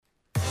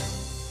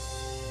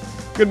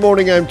Good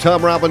morning, I'm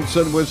Tom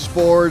Robinson with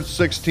sports.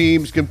 6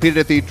 teams competed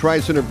at the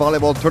Tri-Center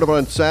Volleyball Tournament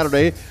on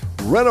Saturday.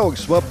 Red Oak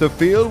swept the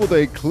field with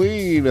a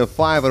clean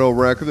 5-0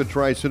 record. The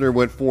Tri-Center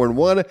went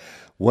 4-1.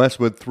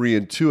 Westwood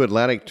 3-2.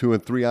 Atlantic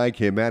 2-3.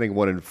 IK Manning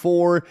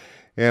 1-4.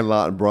 And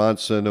Lawton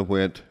Bronson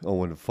went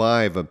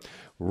 0-5.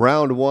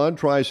 Round 1,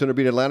 Tri-Center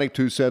beat Atlantic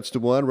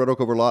 2-1. Red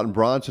Oak over Lawton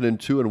Bronson in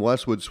 2, and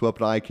Westwood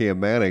swept IK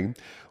Manning.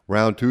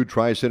 Round 2,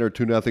 Tri-Center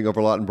 2-0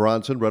 over Lawton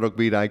Bronson. Red Oak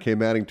beat IK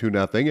Manning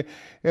 2-0,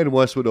 and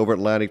Westwood over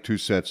Atlantic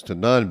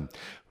 2-0.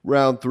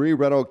 Round 3,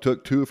 Red Oak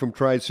took 2 from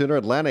Tri-Center.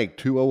 Atlantic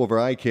 2-0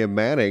 over IK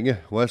Manning.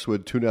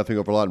 Westwood 2-0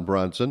 over Lawton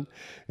Bronson.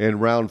 In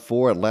round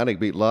 4, Atlantic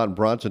beat Lawton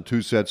Bronson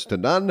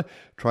 2-0.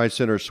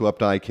 Tri-Center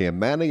swept IK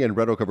Manning, and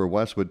Red Oak over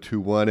Westwood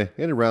 2-1.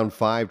 And in round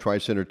 5,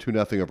 Tri-Center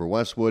 2-0 over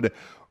Westwood.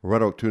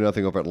 Red Oak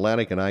 2-0 over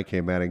Atlantic, and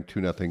IK Manning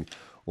 2-0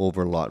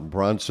 over Lawton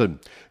Bronson.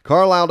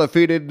 Carlisle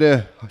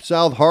defeated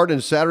South Hardin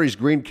in Saturday's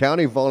Greene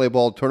County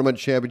Volleyball Tournament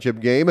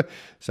Championship game.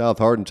 South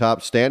Hardin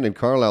top Stanton, and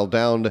Carlisle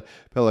downed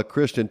Pella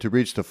Christian to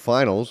reach the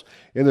finals.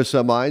 In the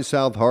semis,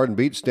 South Hardin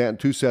beat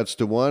Stanton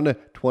 2-1,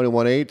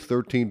 21-8,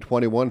 13-21,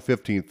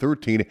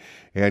 15-13,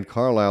 and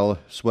Carlisle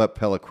swept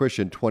Pella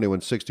Christian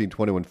 21-16,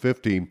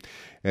 21-15.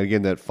 And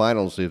again, that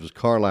finals is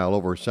Carlisle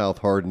over South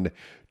Hardin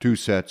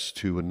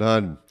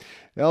 2-0.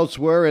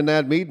 Elsewhere in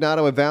that meet,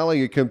 Nottoway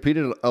Valley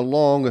competed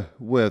along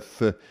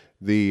with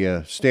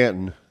the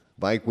Stanton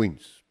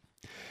Vikings.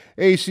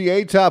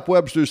 ACA topped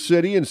Webster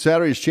City in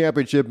Saturday's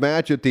championship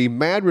match at the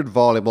Madrid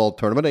Volleyball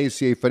Tournament.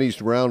 ACA finished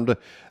round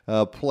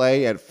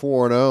play at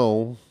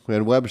 4-0,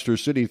 and Webster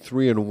City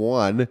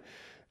 3-1.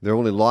 Their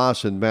only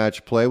loss in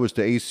match play was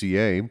to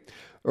ACA.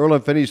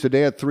 Earlham finished the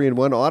day at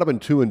 3-1. Audubon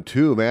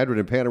 2-2. Madrid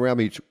and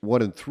Panorama each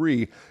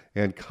 1-3,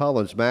 and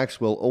Collins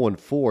Maxwell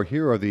 0-4.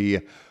 Here are the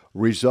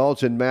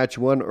results in match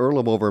 1.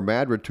 Earlham over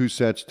Madrid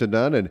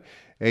 2-0, and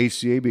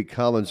ACA beat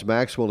Collins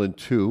Maxwell in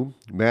 2.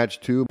 Match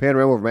 2,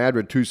 Panorama over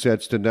Madrid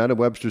 2-0, and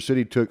Webster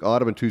City took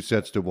Audubon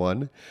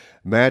 2-1.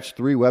 Match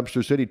 3,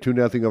 Webster City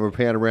 2-0 over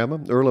Panorama.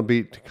 Earlham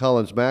beat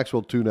Collins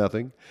Maxwell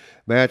 2-0.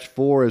 Match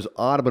 4 is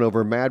Audubon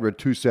over Madrid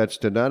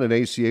 2-0, and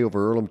ACA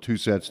over Earlham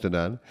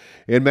 2-0.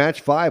 In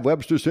match 5,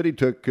 Webster City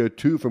took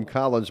 2 from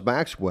Collins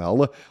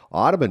Maxwell.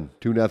 Audubon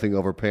 2-0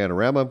 over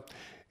Panorama.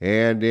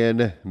 And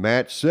in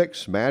match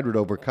 6, Madrid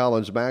over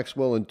Collins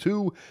Maxwell in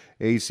 2.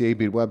 ACA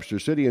beat Webster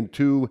City in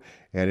 2.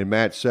 And in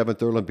match 7,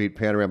 Earlham beat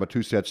Panorama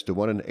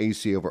 2-1, and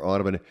ACA over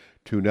Audubon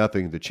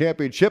 2-0. The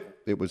championship,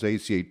 it was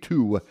ACA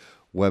 2,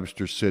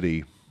 Webster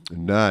City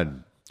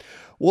none.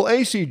 Well,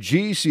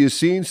 ACGC has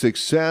seen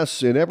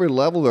success in every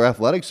level of their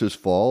athletics this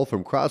fall,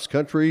 from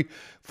cross-country,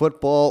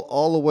 football,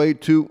 all the way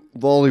to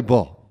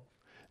volleyball.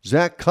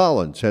 Zach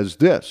Collins has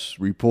this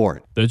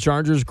report. The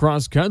Chargers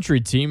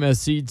cross-country team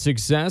has seen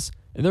success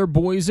in their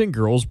boys and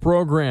girls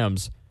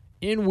programs.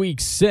 In Week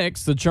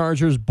 6, the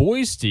Chargers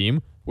boys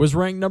team was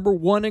ranked number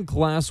 1 in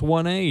Class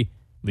 1A.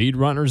 Lead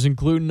runners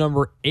include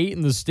number 8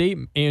 in the state,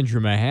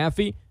 Andrew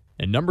Mahaffey,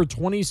 and number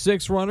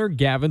 26 runner,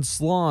 Gavin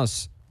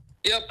Sloss.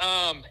 Yep,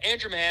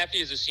 Andrew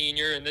Mahaffey is a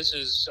senior, and this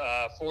is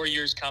 4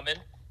 years coming.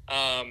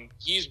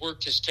 He's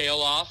worked his tail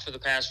off for the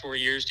past 4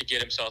 years to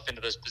get himself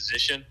into this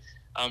position,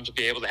 to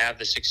be able to have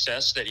the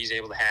success that he's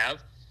able to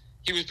have.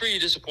 He was pretty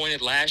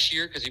disappointed last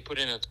year because he put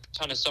in a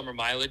ton of summer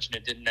mileage and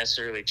it didn't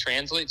necessarily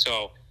translate.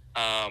 So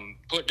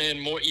putting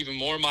in even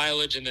more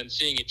mileage and then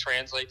seeing it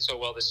translate so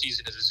well this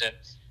season is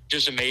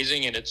just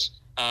amazing. And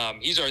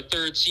he's our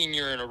third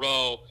senior in a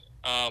row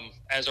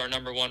as our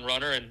number 1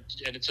 runner, and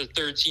it's a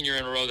third senior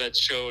in a row that's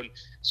shown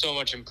so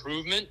much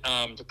improvement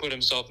to put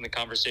himself in the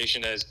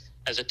conversation as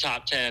a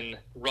top 10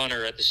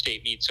 runner at the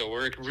state meet. So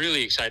we're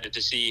really excited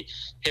to see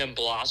him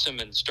blossom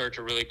and start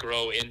to really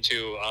grow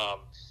into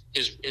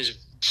his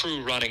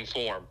true running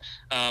form.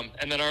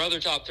 And then our other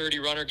top 30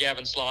 runner,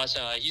 Gavin Sloss,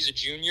 he's a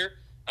junior.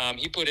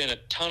 He put in a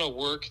ton of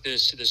work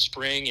this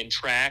spring in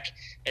track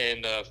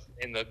and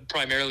in the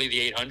primarily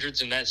the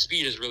 800s, and that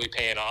speed is really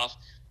paying off.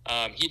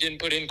 He didn't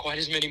put in quite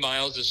as many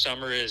miles this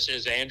summer as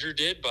Andrew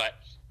did, but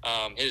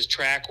his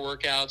track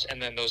workouts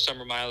and then those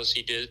summer miles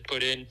he did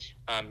put in,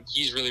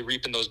 he's really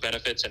reaping those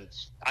benefits. And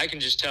I can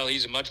just tell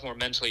he's a much more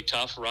mentally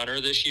tough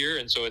runner this year,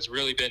 and so it's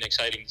really been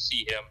exciting to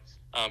see him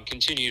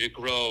continue to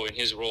grow in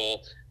his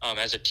role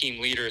as a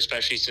team leader,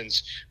 especially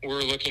since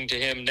we're looking to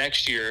him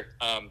next year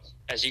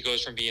as he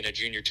goes from being a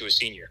junior to a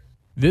senior.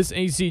 This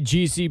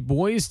ACGC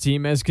boys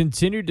team has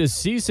continued to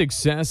see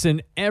success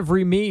in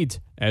every meet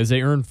as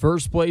they earned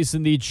first place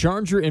in the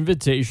Charger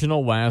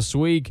Invitational last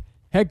week.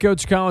 Head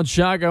coach Colin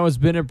Shago has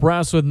been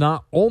impressed with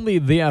not only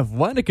the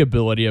athletic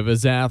ability of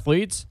his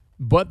athletes,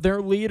 but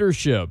their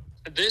leadership.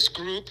 This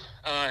group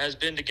has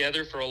been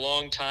together for a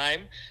long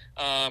time.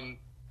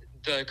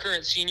 The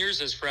current seniors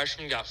as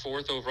freshmen got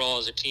 4th overall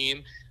as a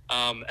team.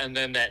 And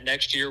then that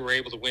next year, we're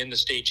able to win the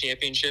state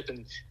championship.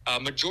 And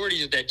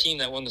majority of that team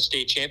that won the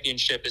state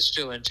championship is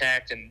still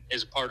intact and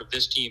is a part of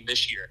this team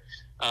this year.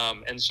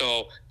 And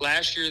so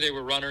last year they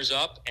were runners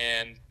up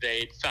and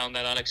they found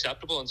that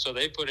unacceptable. And so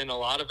they put in a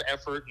lot of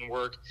effort and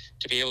work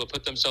to be able to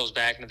put themselves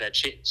back into that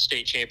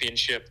state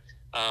championship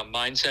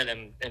mindset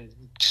and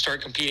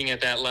start competing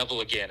at that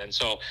level again. And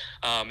so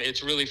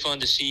it's really fun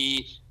to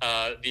see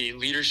the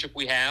leadership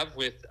we have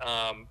with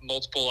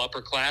multiple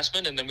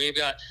upperclassmen. And then we've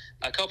got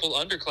a couple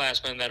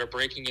underclassmen that are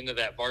breaking into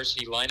that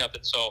varsity lineup.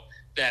 And so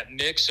that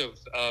mix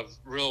of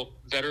real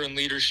veteran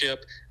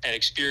leadership and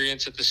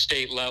experience at the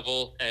state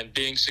level and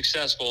being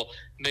successful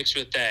mixed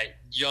with that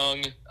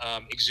young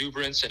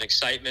exuberance and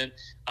excitement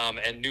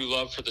and new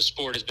love for the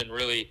sport has been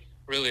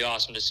really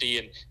awesome to see.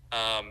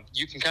 And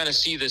you can kind of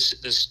see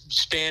this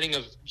spanning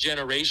of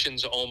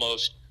generations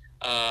almost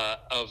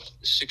of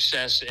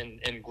success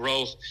and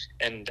growth.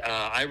 And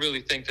I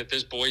really think that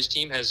this boys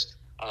team has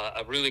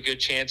a really good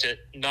chance at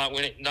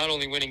not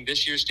only winning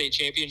this year's state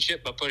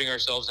championship, but putting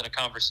ourselves in a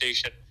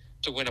conversation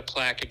to win a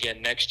plaque again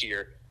next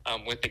year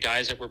with the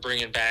guys that we're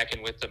bringing back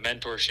and with the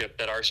mentorship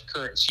that our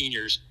current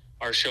seniors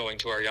are showing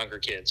to our younger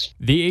kids.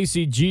 The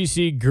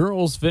ACGC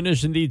girls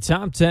finished in the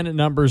top 10 at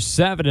number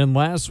 7 in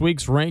last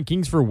week's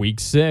rankings for Week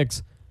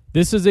 6.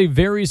 This is a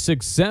very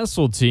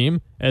successful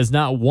team, as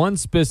not one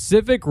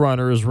specific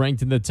runner is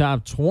ranked in the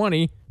top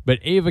 20, but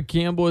Ava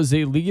Campbell is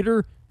a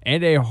leader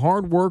and a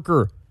hard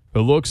worker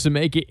who looks to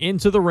make it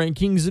into the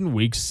rankings in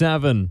Week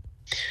 7.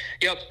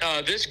 Yep,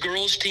 this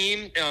girls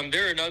team,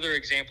 they're another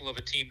example of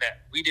a team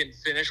that we didn't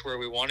finish where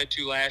we wanted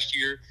to last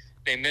year.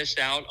 They missed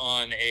out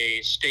on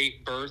a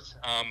state berth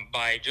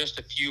by just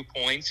a few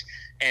points.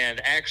 And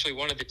actually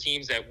one of the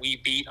teams that we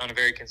beat on a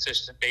very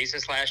consistent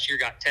basis last year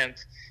got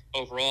 10th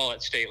overall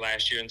at state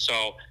last year. And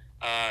so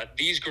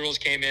these girls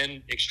came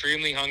in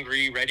extremely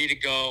hungry, ready to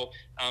go.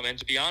 And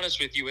to be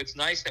honest with you, it's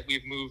nice that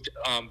we've moved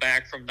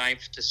back from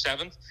 9th to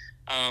 7th.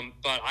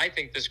 But I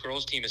think this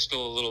girls team is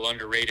still a little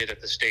underrated at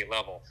the state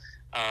level.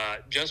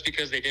 Just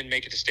because they didn't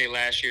make it to state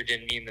last year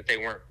didn't mean that they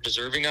weren't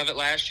deserving of it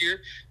last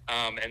year.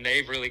 And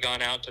they've really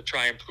gone out to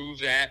try and prove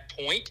that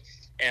point.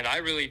 And I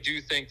really do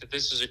think that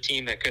this is a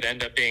team that could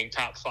end up being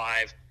top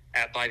 5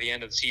 by the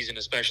end of the season,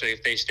 especially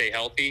if they stay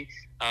healthy.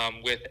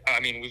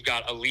 We've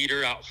got a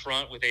leader out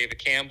front with Ava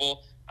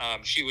Campbell.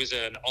 She was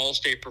an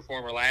all-state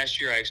performer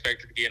last year. I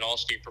expect her to be an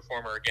all-state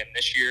performer again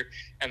this year.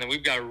 And then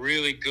we've got a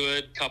really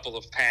good couple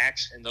of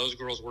packs, and those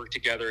girls work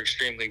together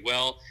extremely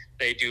well.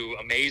 They do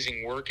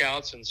amazing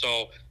workouts. And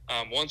so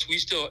once we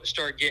still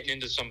start getting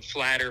into some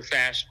flatter,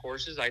 fast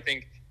courses, I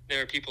think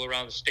there are people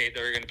around the state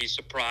that are going to be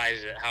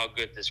surprised at how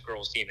good this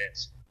girls team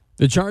is.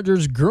 The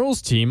Chargers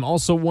girls team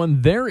also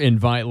won their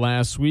invite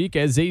last week,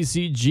 as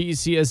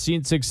ACGC has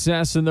seen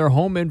success in their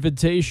home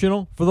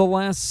invitational for the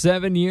last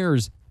 7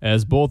 years,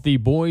 as both the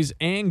boys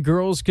and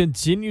girls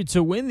continue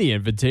to win the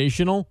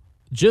invitational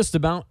just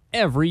about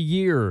every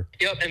year.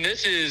 Yep, and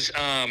this is,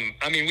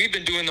 we've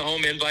been doing the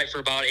home invite for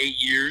about 8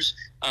 years,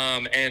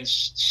 and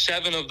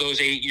 7 of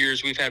those 8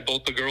 years we've had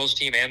both the girls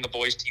team and the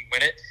boys team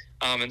win it.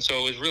 And so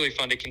it was really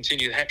fun to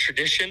continue that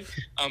tradition.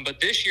 But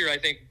this year, I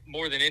think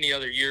more than any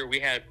other year, we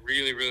had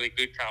really, really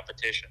good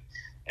competition.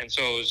 And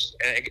so it was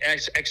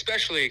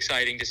especially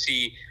exciting to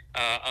see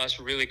us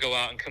really go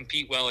out and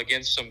compete well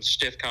against some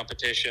stiff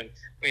competition.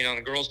 On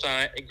the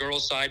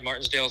girls' side,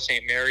 Martinsdale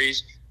St.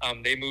 Mary's,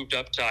 they moved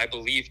up to, I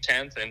believe,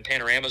 10th, and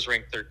Panorama's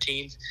ranked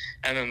 13th.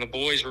 And then the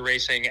boys were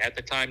racing at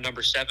the time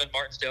number 7,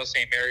 Martinsdale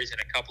St. Mary's, and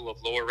a couple of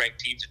lower-ranked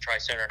teams at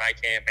Tri-Center and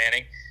IKM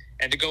Manning.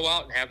 And to go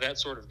out and have that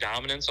sort of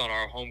dominance on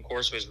our home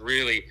course was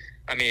really,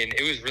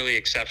 it was really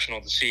exceptional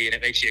to see. And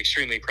it makes you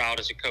extremely proud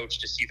as a coach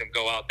to see them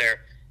go out there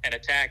and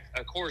attack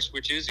a course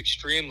which is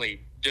extremely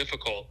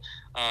difficult,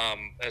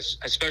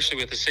 especially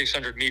with a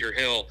 600-meter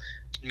hill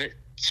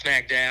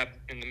smack dab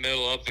in the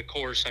middle of the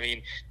course.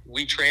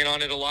 We train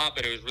on it a lot,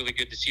 but it was really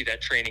good to see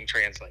that training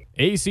translate.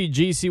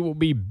 ACGC will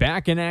be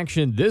back in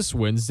action this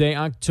Wednesday,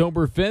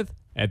 October 5th,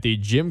 at the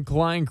Jim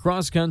Klein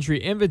Cross Country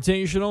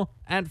Invitational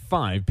at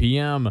 5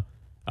 p.m.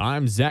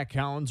 I'm Zach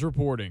Collins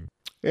reporting.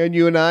 And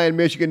UNI and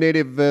Michigan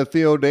native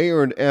Theo Day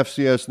earned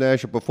FCS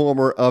National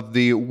Performer of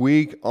the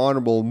Week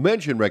honorable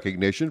mention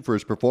recognition for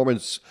his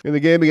performance in the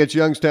game against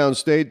Youngstown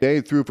State. Day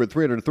threw for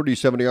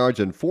 337 yards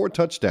and 4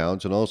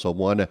 touchdowns, and also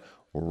 1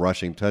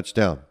 rushing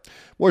touchdown.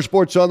 More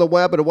sports on the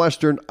web at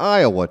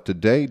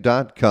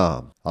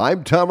westerniowatoday.com.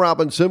 I'm Tom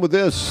Robinson with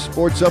this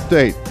Sports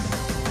Update.